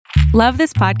Love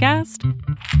this podcast?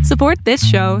 Support this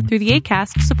show through the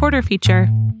Acast supporter feature.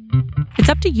 It's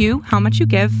up to you how much you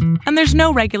give, and there's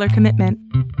no regular commitment.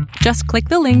 Just click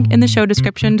the link in the show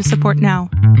description to support now.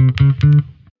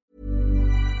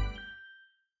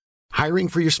 Hiring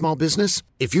for your small business?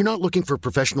 If you're not looking for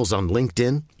professionals on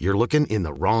LinkedIn, you're looking in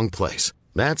the wrong place.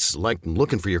 That's like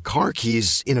looking for your car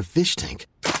keys in a fish tank.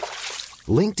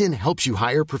 LinkedIn helps you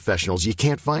hire professionals you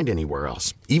can't find anywhere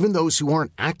else, even those who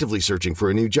aren't actively searching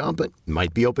for a new job but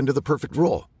might be open to the perfect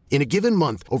role. In a given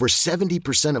month, over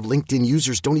 70% of LinkedIn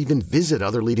users don't even visit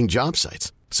other leading job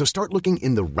sites. So start looking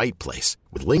in the right place.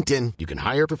 With LinkedIn, you can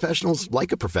hire professionals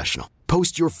like a professional.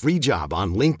 Post your free job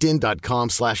on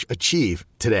linkedin.com/achieve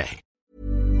today.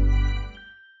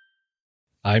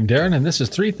 I'm Darren, and this is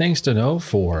 3 Things to Know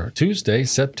for Tuesday,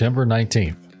 September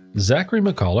 19th. Zachary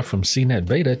McCullough from CNET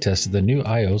Beta tested the new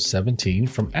iOS 17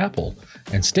 from Apple,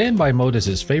 and standby mode is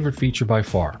his favorite feature by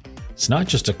far. It's not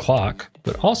just a clock,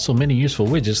 but also many useful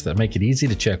widgets that make it easy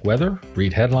to check weather,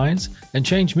 read headlines, and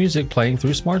change music playing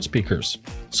through smart speakers.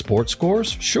 Sports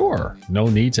scores? Sure, no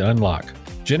need to unlock.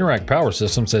 Generac Power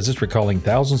System says it's recalling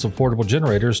thousands of portable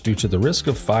generators due to the risk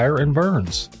of fire and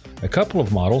burns. A couple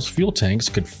of models' fuel tanks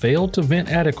could fail to vent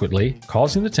adequately,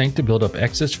 causing the tank to build up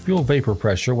excess fuel vapor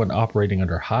pressure when operating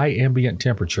under high ambient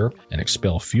temperature and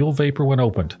expel fuel vapor when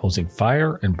opened, posing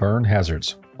fire and burn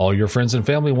hazards. All your friends and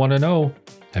family want to know,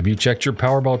 have you checked your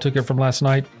Powerball ticket from last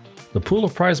night? The pool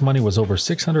of prize money was over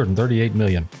 $638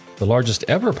 million. The largest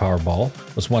ever Powerball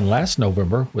was won last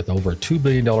November with over a $2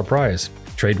 billion prize.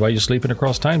 Trade while you're sleeping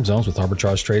across time zones with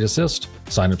Arbitrage Trade Assist.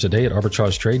 Sign up today at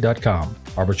arbitragetrade.com.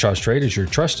 Arbitrage Trade is your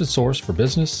trusted source for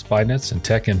business, finance, and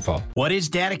tech info. What is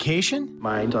dedication?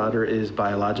 My daughter is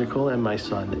biological and my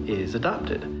son is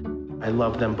adopted. I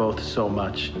love them both so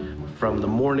much. From the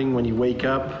morning when you wake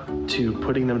up to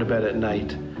putting them to bed at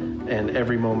night and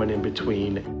every moment in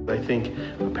between. I think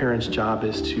a parent's job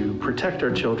is to protect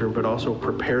our children, but also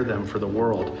prepare them for the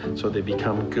world so they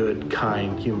become good,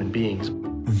 kind human beings.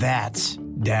 That's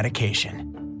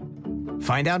dedication.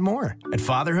 Find out more at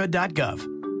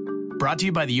fatherhood.gov. Brought to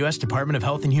you by the U.S. Department of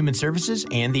Health and Human Services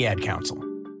and the Ad Council.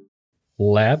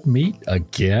 Lab meat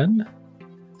again?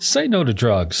 Say no to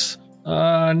drugs.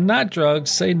 Not drugs.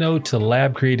 Say no to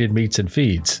lab-created meats and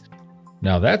feeds.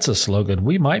 Now that's a slogan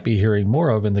we might be hearing more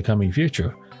of in the coming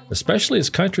future, especially as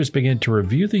countries begin to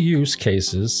review the use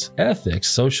cases, ethics,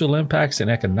 social impacts, and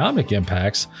economic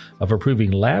impacts of approving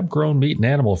lab-grown meat and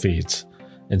animal feeds.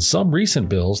 In some recent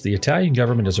bills, the Italian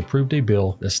government has approved a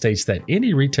bill that states that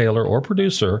any retailer or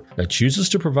producer that chooses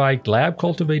to provide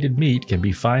lab-cultivated meat can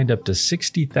be fined up to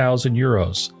 60,000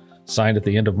 euros. Signed at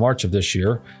the end of March of this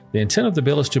year, the intent of the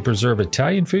bill is to preserve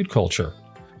Italian food culture.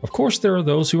 Of course, there are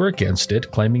those who are against it,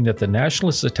 claiming that the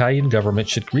nationalist Italian government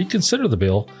should reconsider the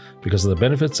bill because of the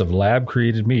benefits of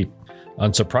lab-created meat.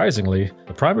 Unsurprisingly,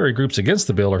 the primary groups against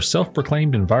the bill are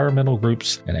self-proclaimed environmental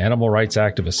groups and animal rights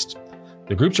activists.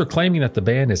 The groups are claiming that the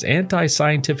ban is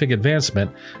anti-scientific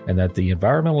advancement and that the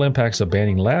environmental impacts of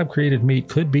banning lab-created meat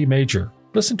could be major.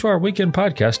 Listen to our weekend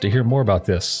podcast to hear more about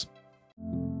this.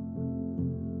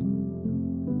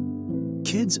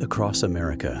 Kids across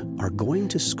America are going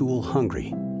to school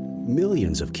hungry.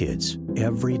 Millions of kids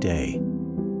every day.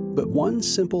 But one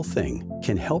simple thing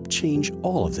can help change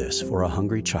all of this for a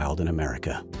hungry child in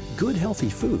America. Good, healthy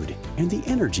food and the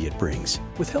energy it brings.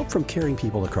 With help from caring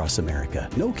people across America,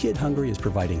 No Kid Hungry is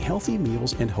providing healthy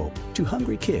meals and hope to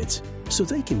hungry kids so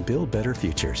they can build better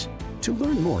futures. To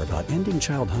learn more about ending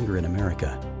child hunger in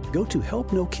America, go to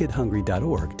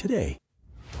helpnokidhungry.org today.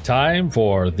 Time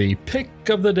for the pick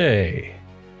of the day.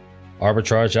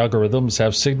 Arbitrage algorithms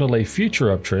have signaled a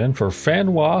future uptrend for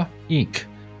Fanhua Inc.,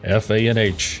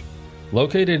 FANH.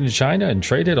 Located in China and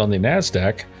traded on the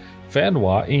NASDAQ,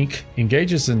 Fanhua Inc.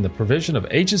 engages in the provision of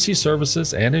agency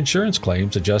services and insurance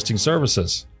claims adjusting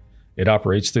services. It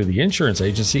operates through the insurance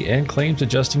agency and claims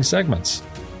adjusting segments.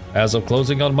 As of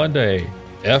closing on Monday,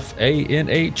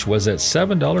 FANH was at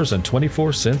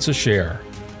 $7.24 a share.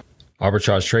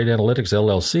 Arbitrage Trade Analytics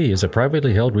LLC is a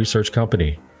privately held research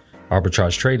company.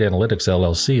 Arbitrage Trade Analytics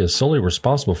LLC is solely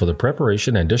responsible for the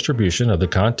preparation and distribution of the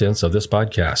contents of this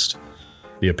podcast.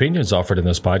 The opinions offered in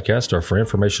this podcast are for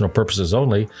informational purposes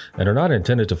only and are not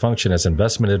intended to function as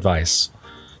investment advice.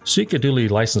 Seek a duly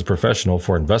licensed professional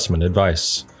for investment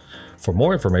advice. For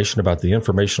more information about the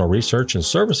informational research and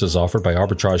services offered by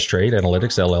Arbitrage Trade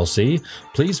Analytics LLC,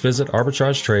 please visit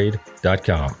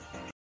arbitragetrade.com.